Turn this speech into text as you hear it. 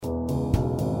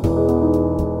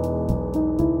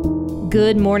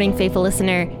Good morning, faithful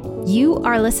listener. You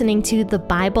are listening to the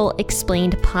Bible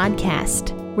Explained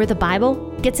podcast, where the Bible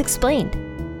gets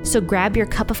explained. So grab your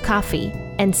cup of coffee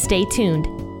and stay tuned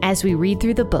as we read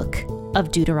through the book of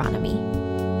Deuteronomy.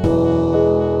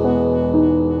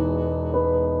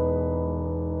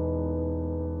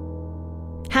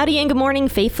 Howdy and good morning,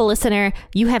 faithful listener.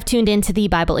 You have tuned into the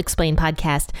Bible Explained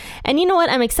podcast. And you know what?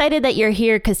 I'm excited that you're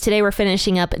here because today we're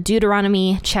finishing up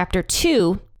Deuteronomy chapter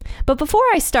 2. But before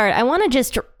I start, I want to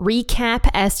just recap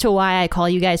as to why I call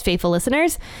you guys faithful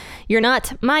listeners. You're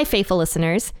not my faithful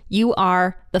listeners. You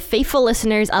are the faithful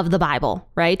listeners of the Bible,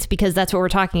 right? Because that's what we're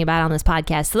talking about on this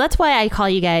podcast. So that's why I call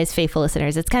you guys faithful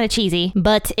listeners. It's kind of cheesy,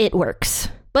 but it works.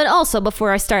 But also,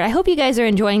 before I start, I hope you guys are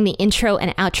enjoying the intro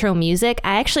and outro music.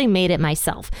 I actually made it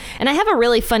myself. And I have a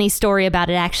really funny story about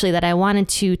it, actually, that I wanted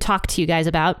to talk to you guys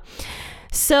about.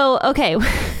 So, okay,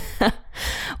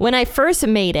 when I first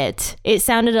made it, it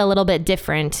sounded a little bit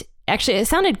different. Actually, it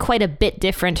sounded quite a bit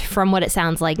different from what it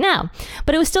sounds like now,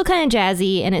 but it was still kind of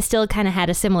jazzy and it still kind of had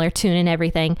a similar tune and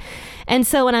everything. And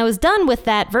so when I was done with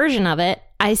that version of it,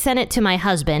 I sent it to my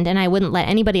husband and I wouldn't let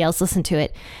anybody else listen to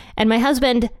it. And my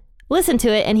husband listened to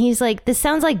it and he's like, this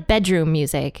sounds like bedroom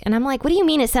music. And I'm like, what do you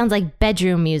mean it sounds like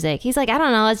bedroom music? He's like, I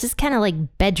don't know. It's just kind of like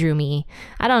bedroomy.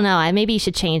 I don't know. Maybe you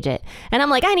should change it. And I'm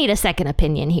like, I need a second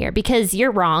opinion here because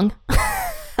you're wrong.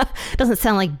 Doesn't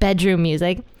sound like bedroom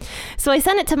music. So I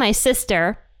sent it to my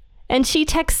sister and she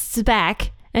texts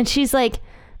back and she's like,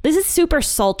 this is super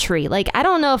sultry. Like, I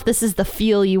don't know if this is the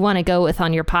feel you want to go with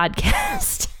on your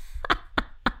podcast.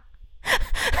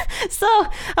 So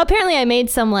apparently I made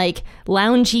some like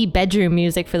loungy bedroom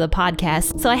music for the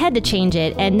podcast. So I had to change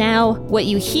it. And now what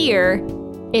you hear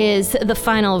is the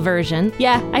final version.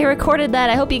 Yeah, I recorded that.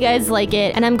 I hope you guys like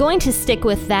it. And I'm going to stick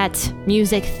with that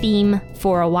music theme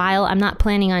for a while. I'm not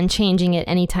planning on changing it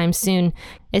anytime soon.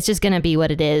 It's just going to be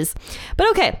what it is.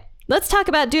 But okay. Let's talk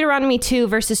about Deuteronomy 2,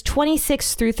 verses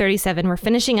 26 through 37. We're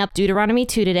finishing up Deuteronomy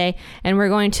 2 today, and we're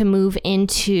going to move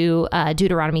into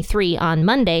Deuteronomy 3 on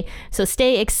Monday. So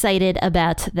stay excited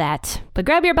about that. But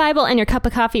grab your Bible and your cup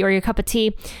of coffee or your cup of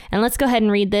tea, and let's go ahead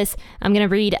and read this. I'm going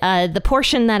to read the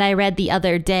portion that I read the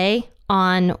other day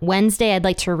on Wednesday. I'd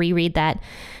like to reread that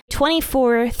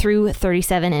 24 through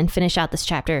 37 and finish out this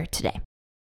chapter today.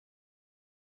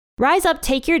 Rise up,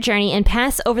 take your journey, and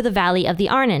pass over the valley of the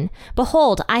Arnon.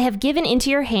 Behold, I have given into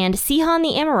your hand Sihon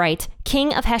the Amorite,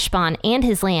 king of Heshbon, and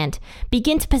his land.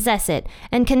 Begin to possess it,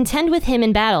 and contend with him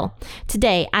in battle.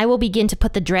 Today I will begin to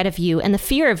put the dread of you and the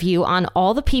fear of you on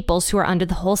all the peoples who are under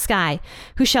the whole sky,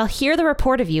 who shall hear the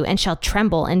report of you and shall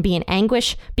tremble and be in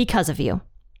anguish because of you.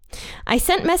 I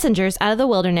sent messengers out of the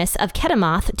wilderness of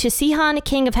Kedemoth to Sihon,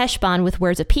 king of Heshbon, with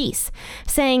words of peace,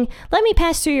 saying, let me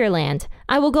pass through your land.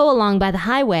 I will go along by the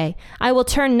highway. I will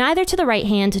turn neither to the right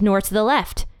hand nor to the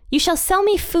left. You shall sell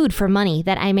me food for money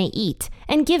that I may eat,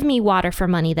 and give me water for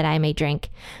money that I may drink.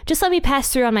 Just let me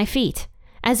pass through on my feet,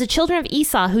 as the children of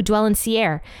Esau who dwell in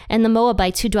Seir, and the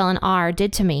Moabites who dwell in Ar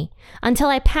did to me, until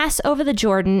I pass over the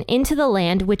Jordan into the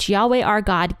land which Yahweh our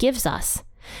God gives us.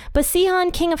 But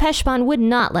Sihon, king of Heshbon, would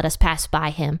not let us pass by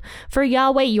him, for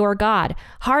Yahweh your God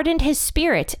hardened his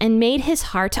spirit and made his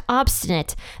heart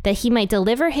obstinate, that he might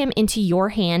deliver him into your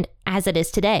hand as it is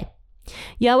today.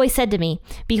 Yahweh said to me,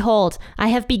 behold, I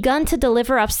have begun to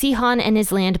deliver up Sihon and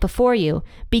his land before you.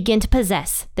 Begin to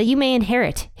possess, that you may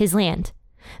inherit his land.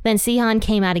 Then Sihon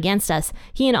came out against us,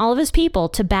 he and all of his people,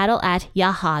 to battle at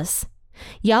Yahaz.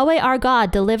 Yahweh our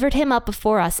God delivered him up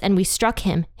before us, and we struck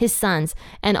him, his sons,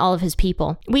 and all of his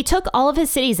people. We took all of his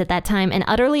cities at that time and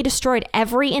utterly destroyed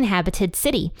every inhabited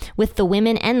city, with the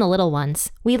women and the little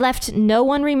ones. We left no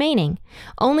one remaining.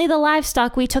 Only the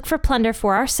livestock we took for plunder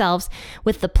for ourselves,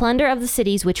 with the plunder of the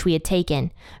cities which we had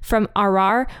taken. From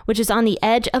Arar, which is on the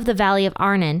edge of the valley of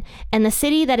Arnon, and the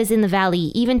city that is in the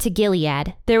valley, even to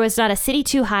Gilead, there was not a city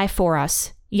too high for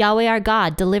us. Yahweh our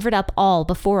God delivered up all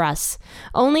before us.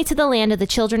 Only to the land of the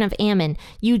children of Ammon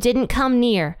you didn't come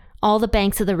near, all the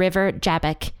banks of the river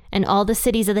Jabbok, and all the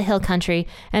cities of the hill country,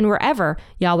 and wherever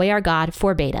Yahweh our God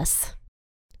forbade us.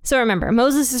 So remember,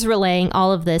 Moses is relaying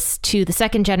all of this to the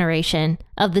second generation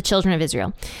of the children of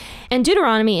Israel. And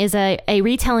Deuteronomy is a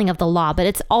retelling of the law, but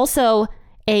it's also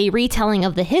a retelling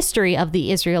of the history of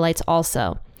the Israelites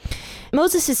also.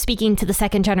 Moses is speaking to the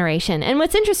second generation. And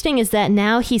what's interesting is that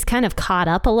now he's kind of caught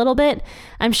up a little bit.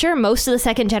 I'm sure all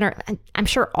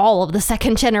of the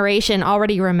second generation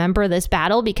already remember this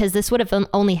battle because this would have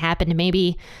only happened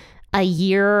maybe a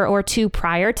year or two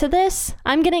prior to this,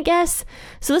 I'm going to guess.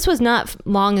 So this was not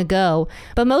long ago,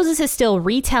 but Moses is still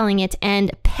retelling it and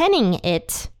penning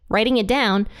it, writing it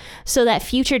down so that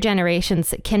future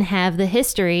generations can have the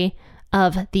history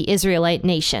of the Israelite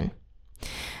nation.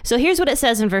 So here's what it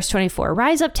says in verse 24.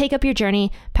 Rise up, take up your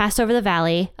journey, pass over the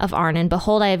valley of Arnon.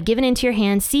 Behold, I have given into your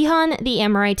hand Sihon the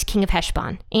Amorite, king of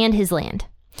Heshbon, and his land.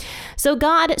 So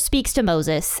God speaks to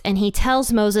Moses, and he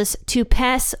tells Moses to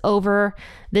pass over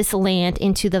this land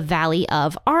into the valley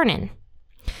of Arnon.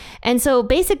 And so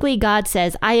basically God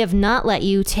says, I have not let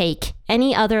you take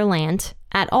any other land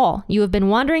at all. You have been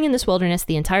wandering in this wilderness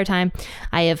the entire time.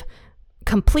 I have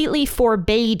completely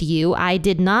forbade you. I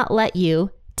did not let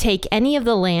you take any of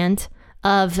the land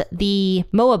of the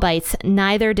Moabites,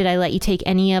 neither did I let you take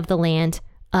any of the land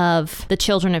of the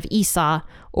children of Esau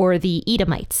or the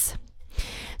Edomites.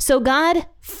 So God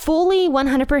fully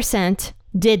 100%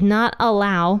 did not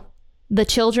allow the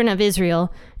children of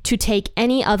Israel to take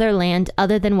any other land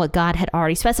other than what God had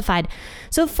already specified.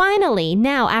 So finally,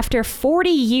 now after 40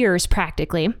 years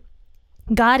practically,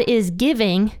 God is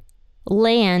giving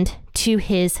land to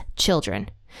his children.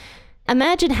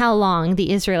 Imagine how long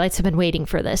the Israelites have been waiting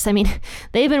for this. I mean,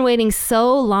 they've been waiting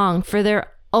so long for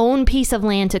their own piece of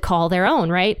land to call their own,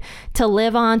 right? To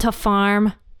live on, to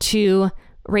farm, to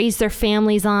raise their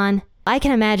families on. I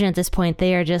can imagine at this point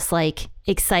they are just like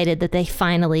excited that they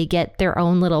finally get their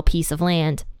own little piece of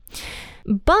land.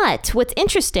 But what's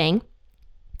interesting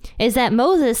is that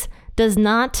Moses does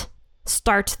not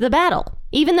start the battle.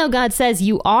 Even though God says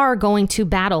you are going to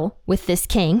battle with this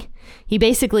king, he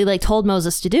basically told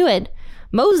Moses to do it.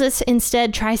 Moses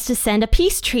instead tries to send a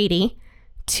peace treaty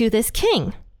to this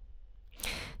king.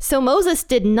 So Moses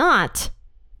did not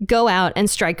go out and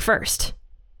strike first.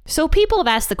 So people have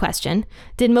asked the question,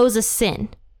 did Moses sin?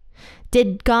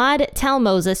 Did God tell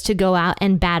Moses to go out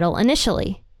and battle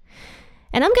initially?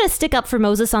 And I'm going to stick up for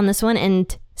Moses on this one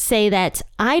and say that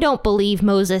I don't believe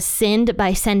Moses sinned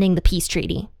by sending the peace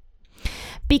treaty.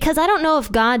 Because I don't know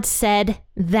if God said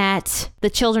that the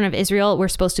children of Israel were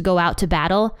supposed to go out to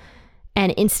battle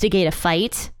and instigate a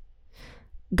fight.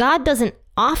 God doesn't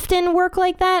often work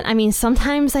like that. I mean,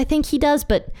 sometimes I think he does,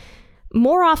 but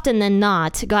more often than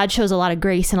not, God shows a lot of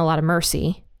grace and a lot of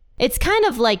mercy. It's kind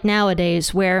of like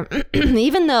nowadays where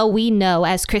even though we know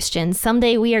as Christians,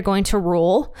 someday we are going to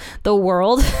rule the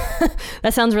world.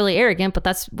 That sounds really arrogant, but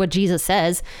that's what Jesus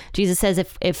says. Jesus says,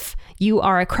 if you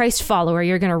are a Christ follower,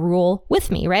 you're going to rule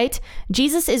with me, right?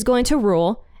 Jesus is going to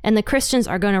rule, and the Christians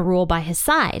are going to rule by his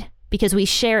side because we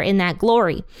share in that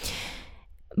glory.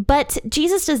 But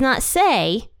Jesus does not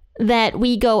say that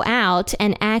we go out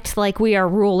and act like we are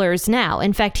rulers now.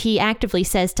 In fact, he actively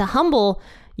says to humble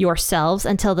yourselves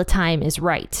until the time is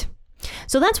right.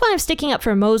 So that's why I'm sticking up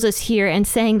for Moses here and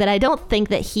saying that I don't think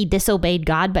that he disobeyed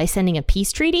God by sending a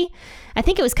peace treaty. I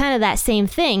think it was kind of that same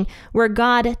thing where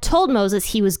God told Moses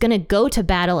he was going to go to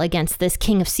battle against this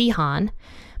king of Sihon,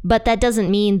 but that doesn't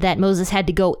mean that Moses had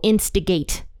to go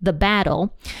instigate the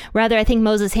battle. Rather, I think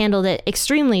Moses handled it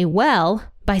extremely well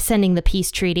by sending the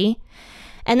peace treaty.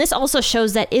 And this also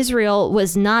shows that Israel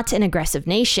was not an aggressive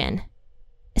nation.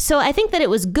 So I think that it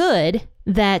was good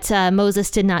that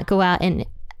Moses did not go out and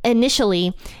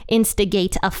initially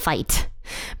instigate a fight,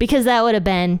 because that would have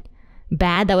been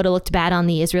bad. That would have looked bad on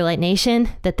the Israelite nation,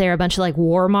 that they're a bunch of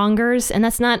warmongers, and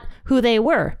that's not who they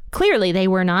were. Clearly they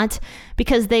were not,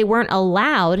 because they weren't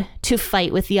allowed to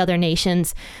fight with the other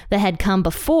nations that had come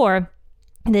before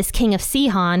this king of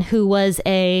Sihon, who was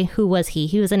he?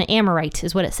 He was an Amorite,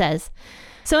 is what it says.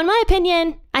 So in my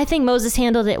opinion, I think Moses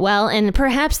handled it well, and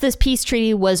perhaps this peace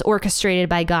treaty was orchestrated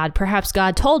by God. Perhaps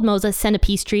God told Moses, send a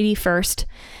peace treaty first,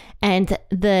 and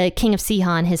the king of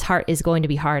Sihon, his heart is going to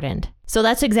be hardened. So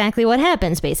that's exactly what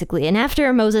happens, basically. And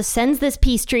after Moses sends this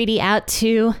peace treaty out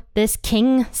to this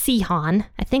king Sihon,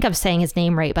 I think I'm saying his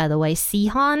name right, by the way,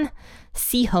 Sihon?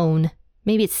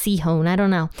 Maybe it's Sihon, I don't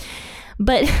know.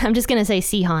 But I'm just going to say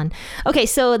Sihon. Okay,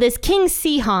 so this king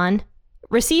Sihon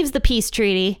receives the peace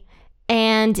treaty,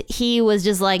 and he was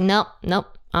just like, nope,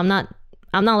 I'm not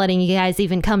letting you guys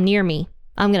even come near me.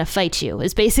 I'm going to fight you,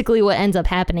 is basically what ends up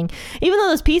happening. Even though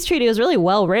this peace treaty was really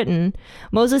well written,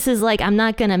 Moses is like, I'm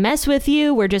not going to mess with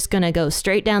you. We're just going to go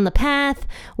straight down the path.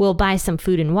 We'll buy some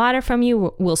food and water from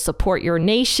you. We'll support your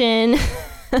nation.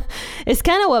 It's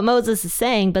kind of what Moses is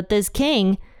saying, but this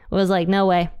king was like, no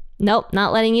way. Nope,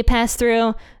 not letting you pass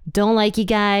through. Don't like you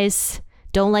guys.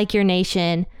 Don't like your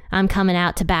nation. I'm coming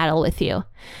out to battle with you.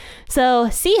 So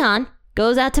Sihon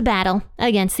goes out to battle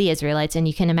against the Israelites, and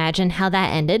you can imagine how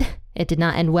that ended. It did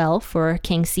not end well for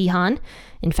King Sihon.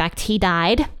 In fact, he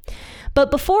died.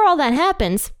 But before all that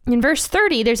happens, in verse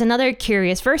 30, there's another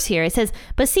curious verse here. It says,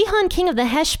 but Sihon, king of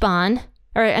Heshbon,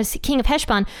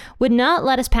 would not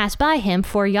let us pass by him,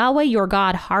 for Yahweh your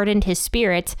God hardened his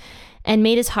spirit and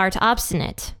made his heart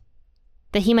obstinate,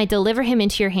 that he might deliver him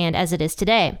into your hand as it is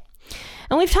today.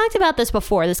 And we've talked about this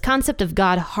before, this concept of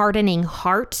God hardening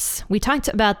hearts. We talked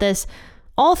about this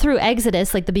all through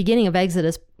Exodus, like the beginning of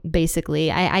Exodus,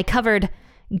 basically. I covered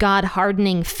God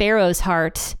hardening Pharaoh's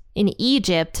heart in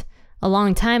Egypt a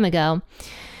long time ago.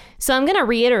 So I'm going to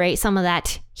reiterate some of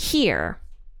that here.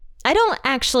 I don't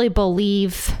actually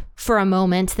believe for a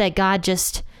moment that God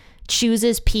just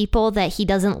chooses people that he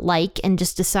doesn't like and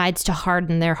just decides to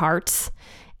harden their hearts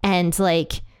and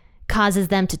like causes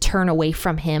them to turn away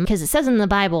from him. Because it says in the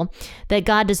Bible that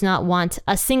God does not want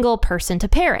a single person to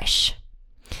perish.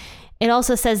 It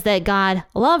also says that God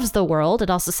loves the world. It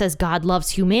also says God loves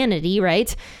humanity,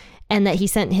 right? And that he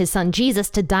sent his son Jesus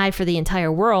to die for the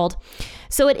entire world.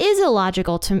 So it is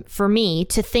illogical for me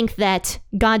to think that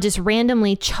God just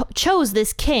randomly chose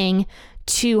this king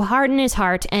to harden his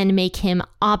heart and make him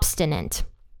obstinate.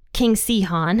 King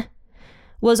Sihon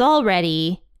was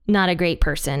already not a great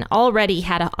person, already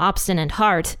had an obstinate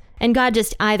heart, and God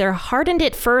just either hardened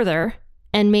it further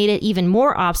and made it even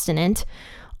more obstinate,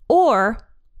 or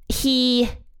he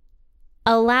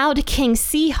allowed King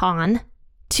Sihon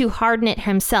to harden it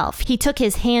himself. He took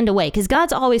his hand away, because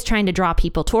God's always trying to draw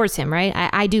people towards him, right?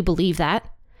 I do believe that.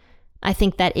 I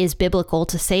think that is biblical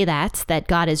to say that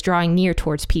God is drawing near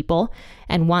towards people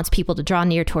and wants people to draw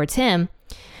near towards him.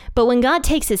 But when God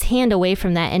takes his hand away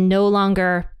from that and no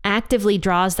longer actively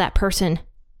draws that person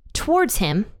towards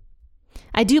him,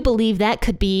 I do believe that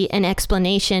could be an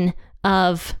explanation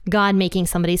of God making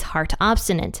somebody's heart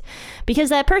obstinate, because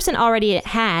that person already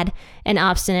had an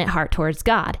obstinate heart towards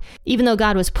God. Even though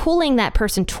God was pulling that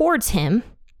person towards him,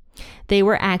 they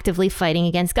were actively fighting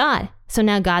against God. So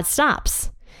now God stops,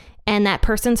 and that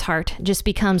person's heart just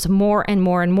becomes more and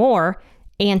more and more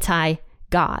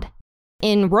anti-God.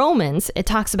 In Romans, it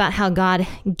talks about how God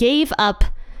gave up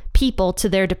people to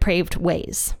their depraved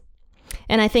ways.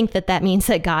 And I think that means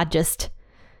that God just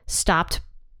stopped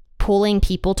pulling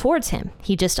people towards him.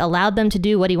 He just allowed them to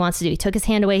do what he wants to do. He took his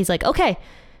hand away. He's like, okay,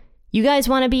 you guys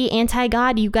want to be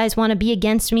anti-God? You guys want to be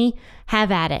against me?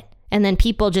 Have at it. And then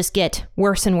people just get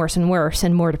worse and worse and worse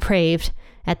and more depraved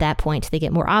at that point. They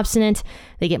get more obstinate.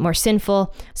 They get more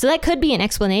sinful. So that could be an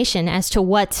explanation as to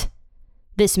what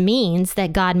this means,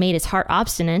 that God made his heart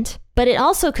obstinate. But it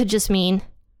also could just mean,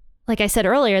 like I said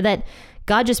earlier, that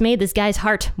God just made this guy's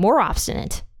heart more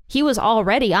obstinate. He was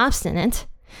already obstinate.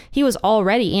 He was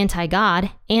already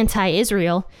anti-God,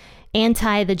 anti-Israel,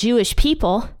 anti the Jewish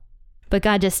people, but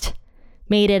God just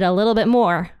made it a little bit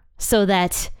more so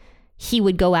that he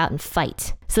would go out and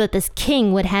fight, so that this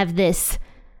king would have this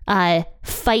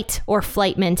fight or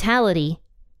flight mentality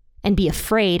and be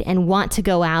afraid and want to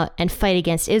go out and fight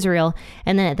against Israel,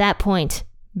 and then at that point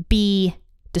be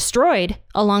destroyed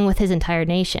along with his entire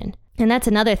nation. And that's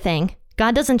another thing.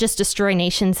 God doesn't just destroy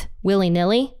nations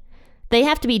willy-nilly. They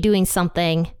have to be doing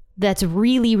something that's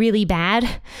really, really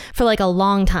bad for like a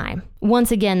long time.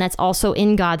 Once again, that's also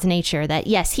in God's nature that,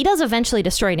 yes, he does eventually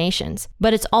destroy nations,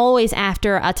 but it's always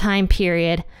after a time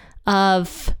period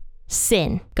of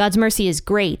sin. God's mercy is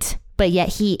great, but yet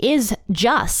he is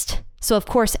just. So of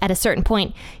course, at a certain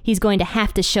point, he's going to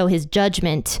have to show his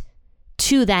judgment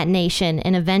to that nation,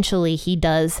 and eventually he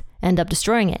does end up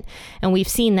destroying it. And we've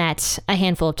seen that a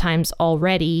handful of times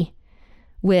already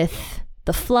with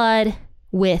the flood,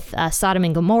 with Sodom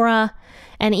and Gomorrah,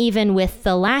 and even with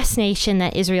the last nation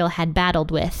that Israel had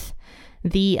battled with.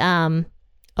 The,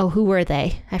 who were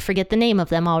they? I forget the name of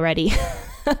them already.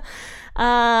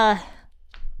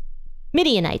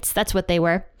 Midianites, that's what they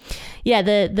were. Yeah,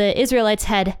 the Israelites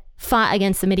had fought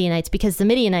against the Midianites because the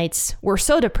Midianites were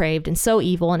so depraved and so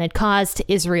evil and had caused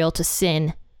Israel to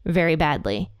sin very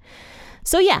badly.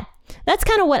 So yeah, that's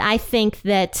kind of what I think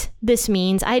that this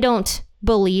means. I don't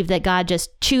believe that God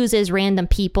just chooses random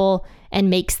people and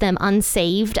makes them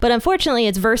unsaved. But unfortunately,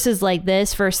 it's verses like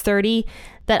this, verse 30,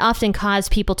 that often cause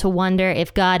people to wonder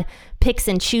if God picks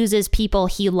and chooses people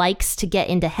he likes to get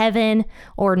into heaven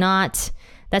or not.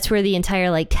 That's where the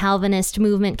entire like Calvinist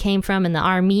movement came from, and the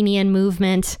Armenian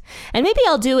movement. And maybe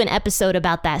I'll do an episode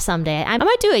about that someday. I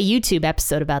might do a YouTube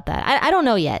episode about that. I don't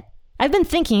know yet. I've been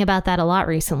thinking about that a lot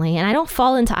recently, and I don't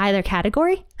fall into either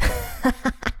category.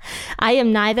 I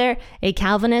am neither a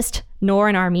Calvinist nor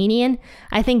an Armenian.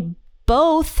 I think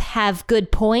both have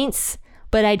good points,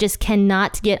 but I just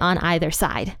cannot get on either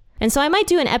side. And so I might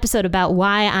do an episode about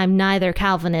why I'm neither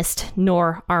Calvinist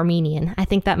nor Armenian. I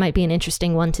think that might be an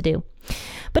interesting one to do.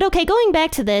 But okay, going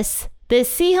back to this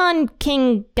Sihon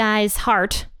king guy's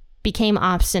heart became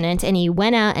obstinate, and he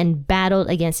went out and battled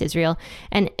against Israel.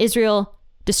 And Israel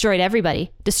destroyed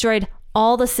everybody, destroyed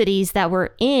all the cities that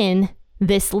were in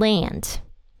this land.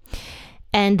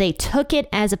 and they took it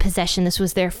as a possession. This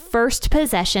was their first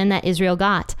possession that Israel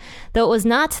got. Though it was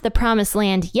not the promised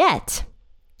land yet,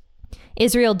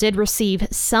 Israel did receive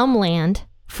some land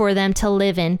for them to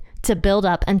live in, to build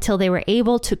up until they were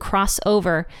able to cross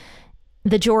over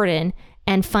the Jordan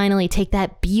and finally take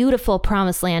that beautiful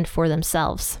promised land for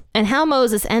themselves. And how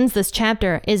Moses ends this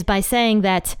chapter is by saying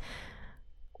that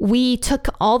we took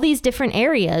all these different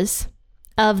areas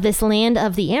of this land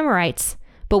of the Amorites,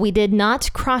 but we did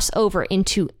not cross over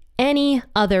into any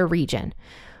other region.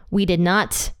 We did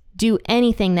not do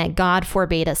anything that God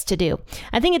forbade us to do.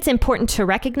 I think it's important to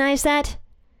recognize that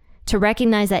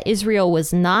Israel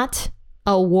was not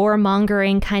a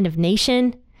warmongering kind of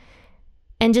nation.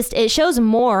 And just, it shows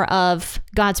more of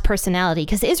God's personality,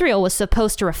 because Israel was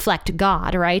supposed to reflect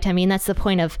God, right? I mean, that's the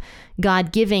point of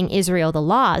God giving Israel the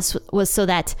laws, was so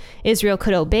that Israel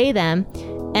could obey them,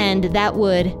 and that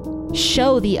would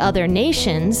show the other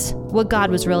nations what God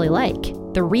was really like,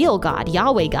 the real God,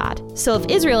 Yahweh God. So if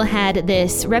Israel had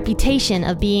this reputation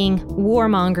of being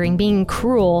warmongering, being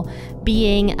cruel,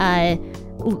 being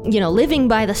living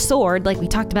by the sword, like we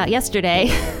talked about yesterday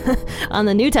on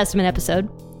the New Testament episode,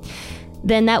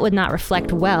 then that would not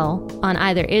reflect well on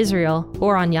either Israel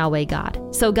or on Yahweh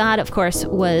God. So God, of course,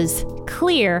 was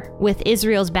clear with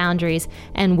Israel's boundaries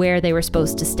and where they were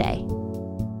supposed to stay.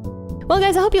 Well,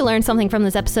 guys, I hope you learned something from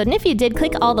this episode. And if you did,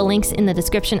 click all the links in the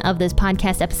description of this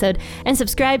podcast episode and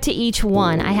subscribe to each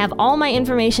one. I have all my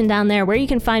information down there where you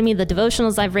can find me, the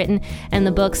devotionals I've written, and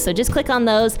the books. So just click on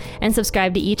those and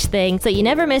subscribe to each thing so you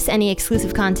never miss any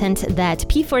exclusive content that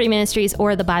P40 Ministries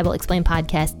or the Bible Explained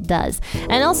podcast does.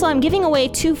 And also, I'm giving away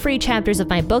 2 free chapters of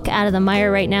my book, Out of the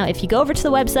Mire, right now if you go over to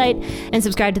the website and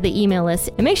subscribe to the email list.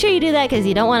 And make sure you do that because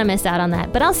you don't want to miss out on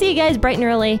that. But I'll see you guys bright and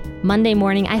early Monday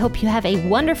morning. I hope you have a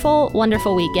wonderful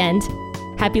weekend.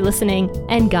 Happy listening,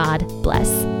 and God bless.